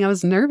beginning, I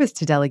was nervous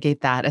to delegate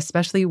that,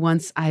 especially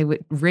once I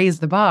would raise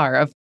the bar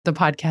of the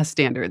podcast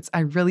standards. I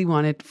really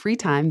wanted free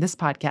time, this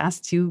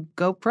podcast, to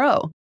go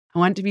pro. I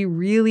want it to be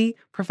really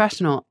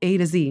professional, A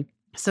to Z.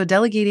 So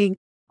delegating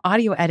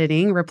audio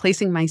editing,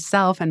 replacing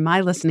myself and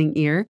my listening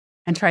ear,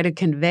 and try to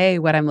convey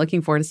what I'm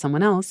looking for to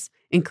someone else,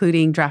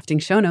 including drafting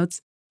show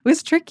notes,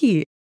 was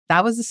tricky.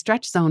 That was a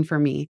stretch zone for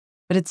me,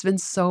 but it's been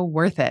so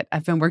worth it.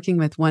 I've been working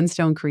with One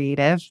Stone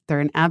Creative. They're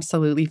an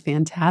absolutely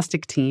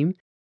fantastic team.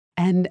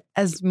 And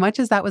as much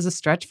as that was a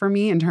stretch for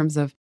me in terms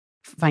of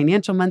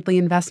financial monthly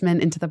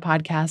investment into the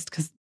podcast,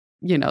 because,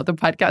 the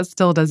podcast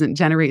still doesn't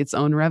generate its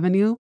own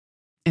revenue.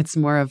 It's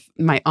more of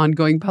my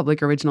ongoing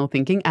public original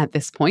thinking at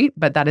this point,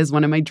 but that is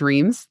one of my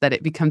dreams, that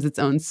it becomes its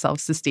own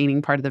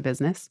self-sustaining part of the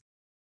business.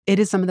 It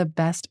is some of the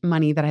best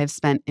money that I have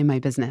spent in my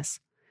business.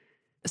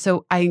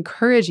 So I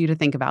encourage you to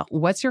think about,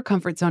 what's your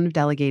comfort zone of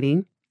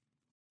delegating?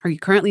 Are you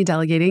currently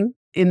delegating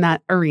in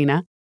that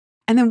arena?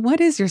 And then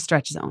what is your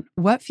stretch zone?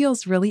 What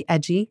feels really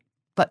edgy,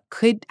 but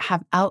could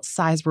have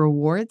outsized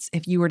rewards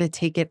if you were to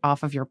take it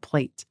off of your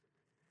plate?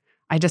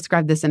 I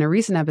described this in a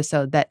recent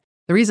episode that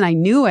the reason I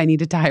knew I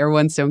needed to hire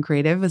One Stone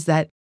Creative was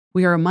that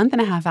we were a month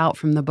and a half out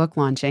from the book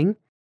launching,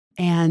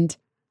 and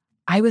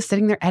I was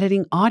sitting there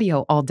editing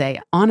audio all day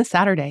on a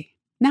Saturday.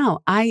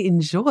 Now, I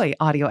enjoy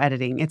audio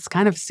editing. It's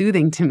kind of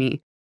soothing to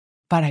me,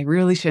 but I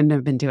really shouldn't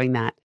have been doing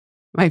that.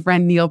 My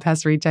friend Neil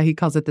Pasricha, he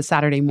calls it the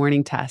Saturday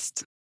morning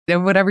test.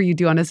 Whatever you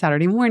do on a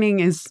Saturday morning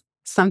is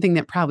something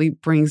that probably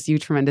brings you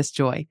tremendous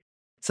joy.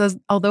 So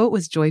although it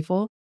was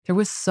joyful, there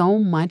was so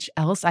much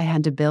else I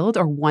had to build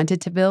or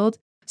wanted to build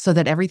so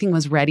that everything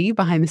was ready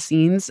behind the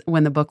scenes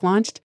when the book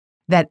launched,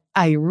 that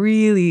I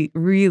really,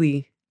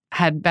 really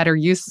had better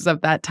uses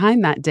of that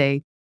time that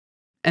day.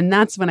 And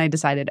that's when I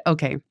decided,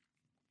 okay,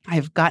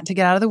 I've got to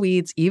get out of the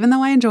weeds, even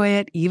though I enjoy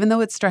it, even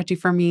though it's stretchy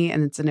for me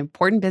and it's an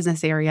important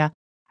business area.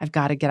 I've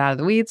got to get out of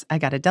the weeds. I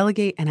got to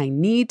delegate, and I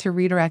need to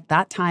redirect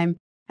that time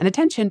and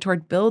attention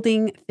toward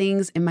building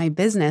things in my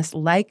business,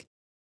 like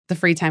the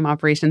free time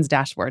operations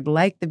dashboard,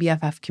 like the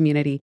BFF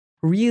community,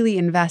 really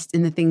invest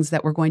in the things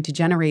that were going to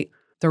generate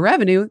the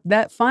revenue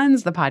that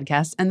funds the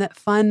podcast and that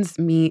funds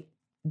me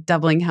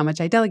doubling how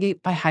much I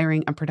delegate by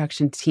hiring a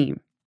production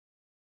team.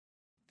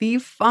 The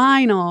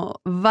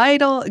final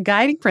vital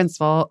guiding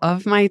principle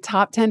of my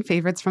top 10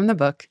 favorites from the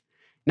book,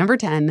 number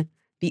 10,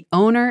 the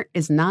owner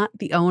is not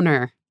the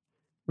owner.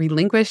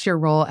 Relinquish your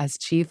role as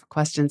chief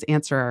questions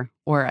answerer,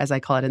 or as I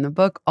call it in the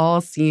book,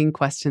 all-seeing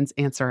questions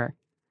answerer.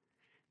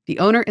 The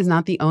owner is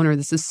not the owner.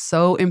 This is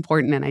so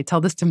important, and I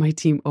tell this to my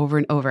team over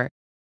and over.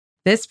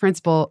 This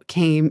principle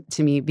came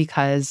to me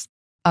because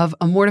of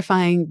a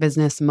mortifying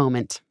business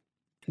moment.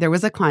 There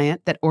was a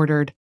client that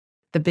ordered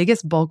the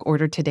biggest bulk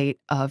order to date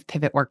of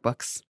Pivot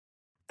workbooks,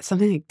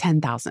 something like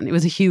 10,000. It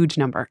was a huge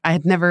number. I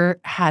had never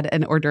had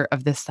an order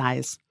of this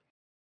size.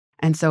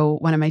 And so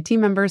one of my team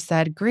members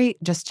said,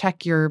 great, just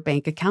check your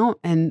bank account.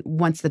 And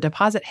once the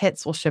deposit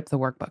hits, we'll ship the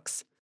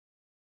workbooks.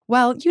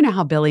 Well, you know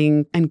how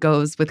billing and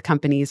goes with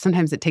companies.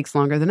 Sometimes it takes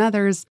longer than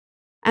others.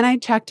 And I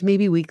checked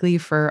maybe weekly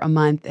for a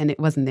month and it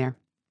wasn't there.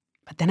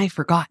 But then I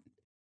forgot.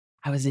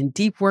 I was in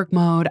deep work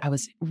mode. I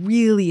was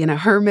really in a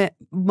hermit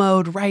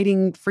mode,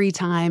 writing free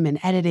time and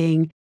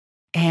editing.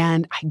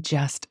 And I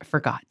just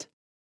forgot.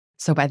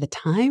 So by the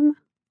time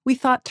we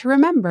thought to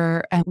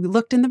remember and we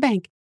looked in the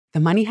bank, the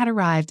money had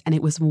arrived and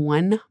it was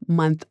 1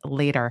 month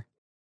later.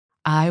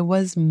 I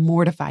was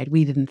mortified.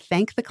 We didn't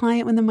thank the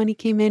client when the money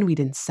came in. We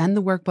didn't send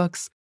the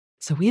workbooks.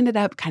 So we ended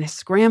up kind of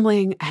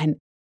scrambling and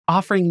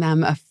offering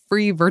them a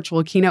free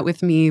virtual keynote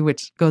with me,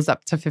 which goes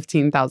up to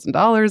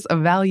 $15,000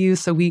 of value.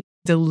 So we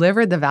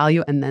delivered the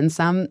value and then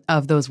some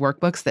of those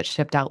workbooks that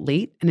shipped out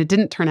late. And it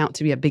didn't turn out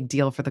to be a big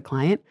deal for the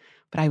client,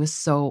 but I was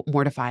so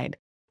mortified.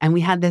 And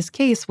we had this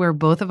case where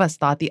both of us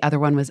thought the other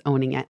one was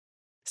owning it.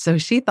 So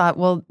she thought,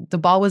 well, the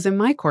ball was in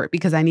my court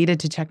because I needed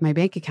to check my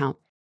bank account,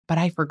 but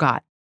I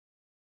forgot.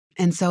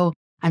 And so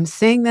I'm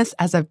saying this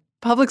as a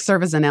public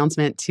service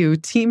announcement to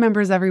team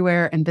members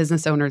everywhere and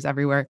business owners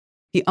everywhere.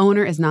 The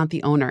owner is not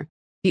the owner.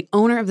 The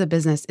owner of the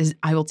business is,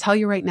 I will tell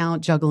you right now,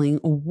 juggling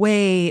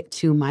way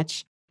too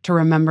much to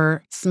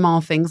remember small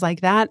things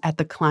like that at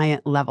the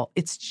client level.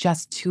 It's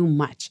just too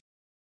much.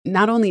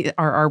 Not only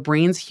are our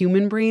brains,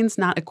 human brains,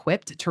 not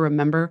equipped to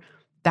remember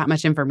that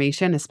much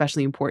information,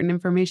 especially important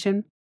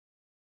information,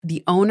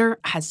 the owner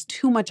has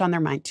too much on their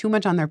mind, too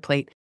much on their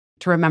plate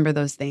to remember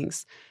those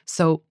things.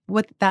 So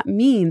what that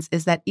means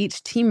is that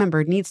each team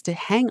member needs to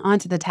hang on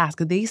to the task.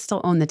 They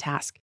still own the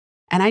task.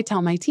 And I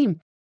tell my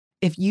team,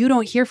 if you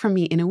don't hear from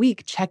me in a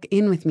week, check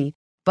in with me,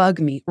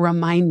 bug me,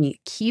 remind me,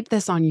 keep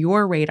this on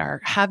your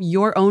radar, have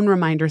your own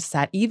reminders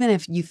set, even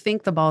if you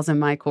think the ball's in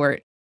my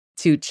court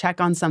to check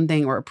on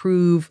something or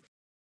approve.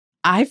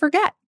 I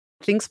forget.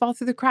 Things fall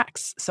through the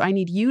cracks. So I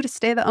need you to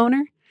stay the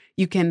owner.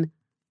 You can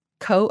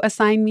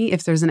co-assign me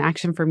if there's an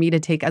action for me to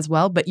take as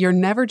well, but you're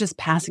never just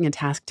passing a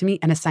task to me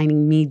and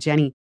assigning me,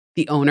 Jenny,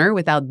 the owner,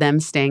 without them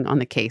staying on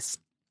the case.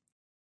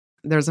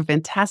 There's a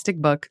fantastic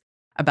book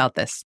about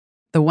this.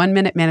 The 1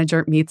 Minute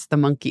Manager Meets the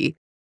Monkey.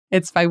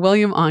 It's by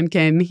William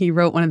Onken. He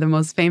wrote one of the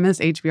most famous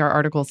HBR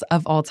articles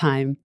of all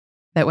time.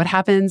 That what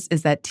happens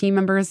is that team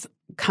members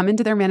come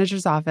into their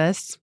manager's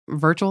office,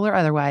 virtual or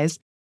otherwise,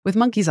 with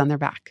monkeys on their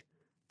back.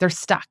 They're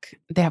stuck.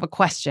 They have a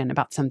question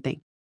about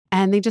something.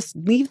 And they just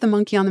leave the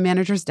monkey on the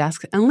manager's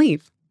desk and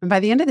leave. And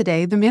by the end of the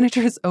day, the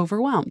manager is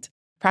overwhelmed,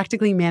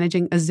 practically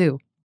managing a zoo.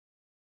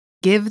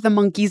 Give the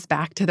monkeys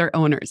back to their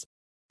owners.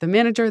 The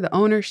manager, the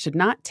owner should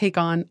not take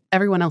on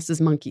everyone else's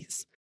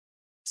monkeys.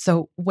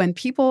 So when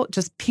people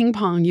just ping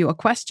pong you a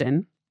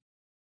question,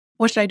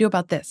 what should I do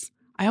about this?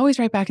 I always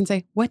write back and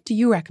say, what do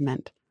you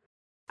recommend?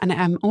 And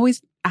I'm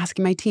always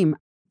asking my team,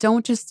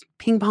 don't just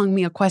ping pong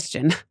me a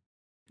question.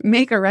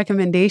 Make a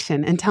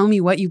recommendation and tell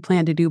me what you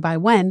plan to do by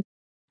when.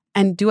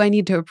 And do I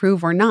need to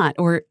approve or not?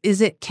 Or is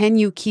it, can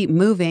you keep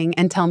moving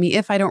and tell me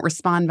if I don't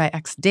respond by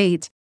X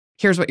date,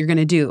 here's what you're going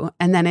to do.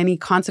 And then any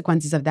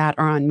consequences of that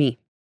are on me.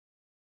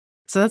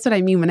 So that's what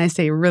I mean when I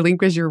say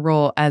relinquish your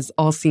role as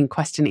all-seeing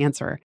question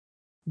answerer.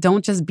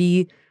 Don't just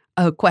be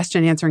a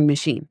question answering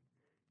machine.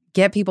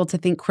 Get people to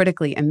think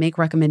critically and make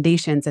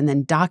recommendations and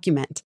then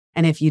document.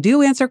 And if you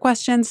do answer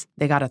questions,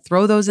 they got to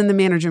throw those in the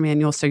manager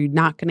manual so you're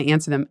not going to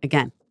answer them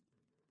again.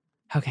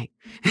 Okay,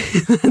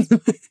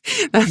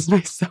 that's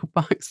my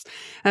soapbox.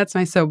 That's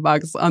my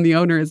soapbox on the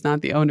owner is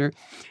not the owner.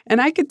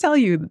 And I could tell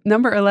you,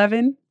 number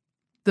 11,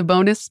 the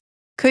bonus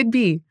could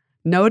be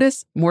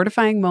notice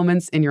mortifying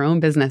moments in your own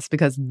business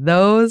because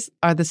those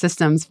are the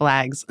systems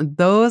flags.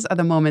 Those are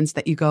the moments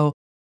that you go,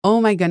 oh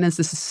my goodness,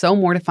 this is so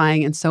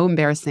mortifying and so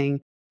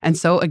embarrassing and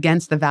so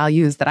against the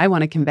values that I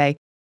want to convey.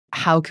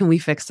 How can we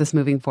fix this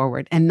moving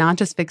forward? And not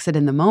just fix it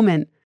in the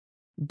moment,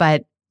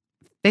 but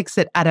fix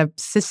it at a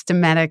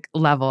systematic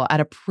level,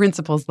 at a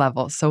principles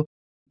level. So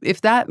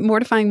if that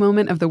mortifying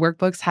moment of the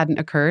workbooks hadn't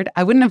occurred,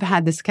 I wouldn't have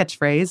had this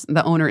catchphrase,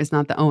 the owner is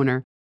not the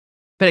owner.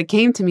 But it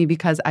came to me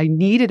because I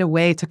needed a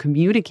way to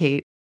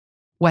communicate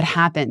what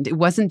happened. It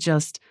wasn't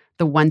just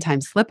the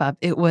one-time slip-up.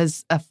 It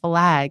was a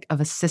flag of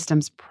a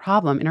systems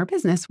problem in our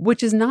business,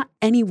 which is not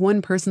any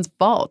one person's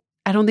fault.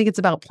 I don't think it's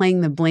about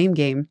playing the blame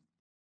game.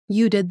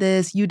 you did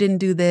this, you didn't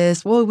do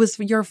this. Well, it was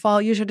your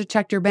fault. You should have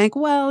checked your bank.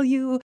 Well,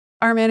 you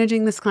are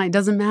managing this client.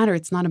 Doesn't matter.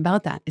 It's not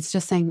about that. It's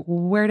just saying,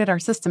 where did our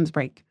systems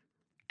break?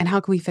 And how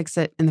can we fix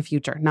it in the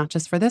future? Not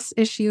just for this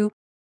issue,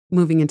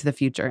 moving into the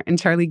future. And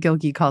Charlie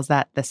Gilkey calls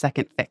that the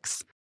second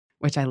fix,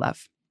 which I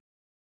love.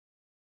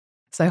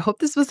 So I hope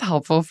this was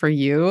helpful for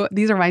you.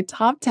 These are my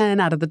top 10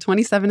 out of the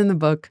 27 in the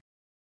book,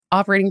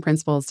 operating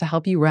principles to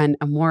help you run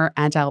a more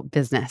agile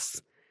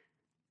business.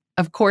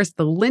 Of course,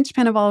 the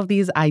linchpin of all of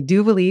these, I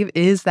do believe,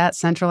 is that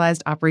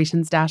centralized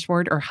operations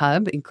dashboard or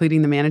hub,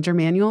 including the manager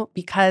manual,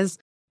 because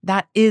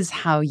that is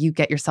how you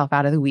get yourself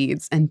out of the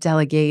weeds and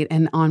delegate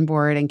and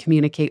onboard and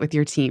communicate with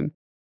your team.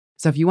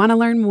 So if you want to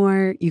learn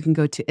more, you can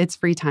go to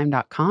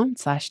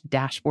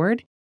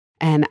itsfreetime.com/dashboard,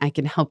 and I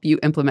can help you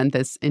implement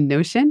this in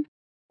Notion.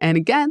 And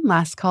again,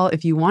 last call,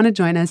 if you want to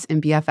join us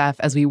in BFF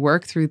as we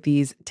work through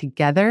these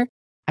together,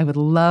 I would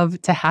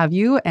love to have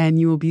you, and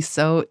you will be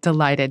so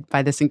delighted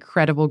by this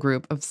incredible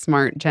group of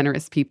smart,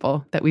 generous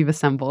people that we've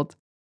assembled.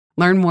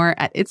 Learn more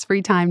at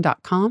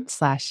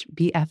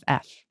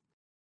itsfreetime.com/BFF.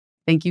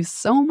 Thank you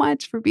so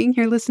much for being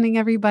here listening,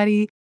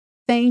 everybody.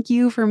 Thank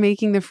you for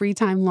making the Free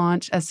Time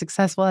launch as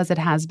successful as it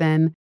has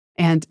been.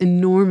 And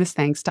enormous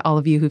thanks to all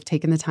of you who've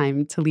taken the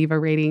time to leave a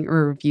rating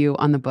or a review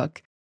on the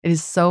book. It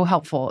is so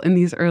helpful in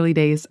these early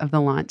days of the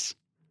launch.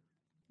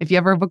 If you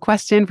ever have a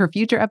question for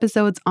future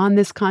episodes on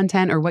this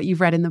content or what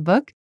you've read in the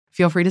book,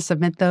 feel free to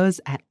submit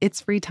those at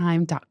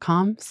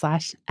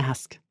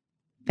itsfreetime.com/ask.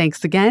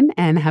 Thanks again,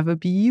 and have a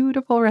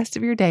beautiful rest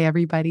of your day,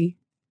 everybody.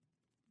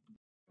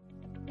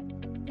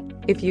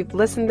 If you've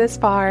listened this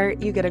far,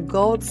 you get a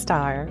gold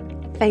star.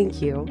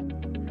 Thank you.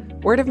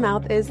 Word of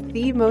mouth is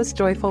the most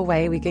joyful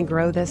way we can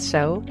grow this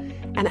show,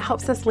 and it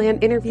helps us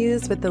land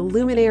interviews with the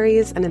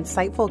luminaries and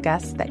insightful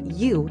guests that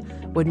you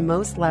would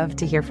most love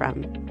to hear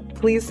from.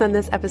 Please send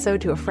this episode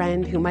to a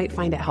friend who might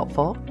find it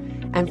helpful.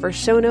 And for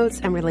show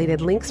notes and related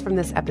links from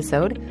this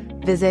episode,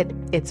 visit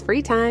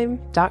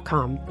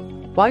itsfreetime.com.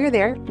 While you're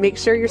there, make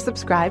sure you're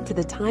subscribed to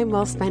the Time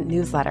Well Spent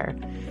newsletter.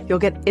 You'll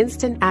get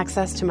instant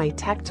access to my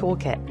tech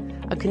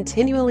toolkit, a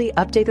continually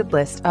updated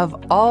list of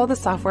all the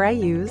software I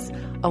use,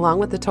 along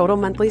with the total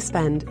monthly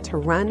spend to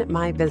run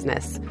my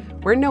business,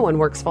 where no one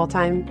works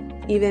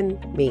full-time, even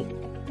me.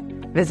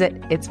 Visit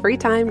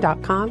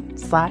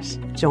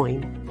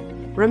itsfreetime.com/join.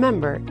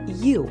 Remember,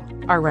 you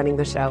are running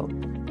the show.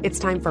 It's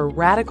time for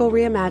radical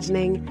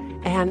reimagining,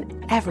 and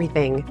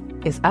everything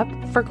is up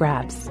for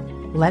grabs.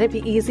 Let it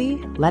be easy,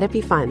 let it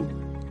be fun,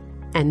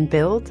 and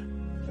build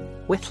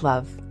with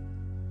love.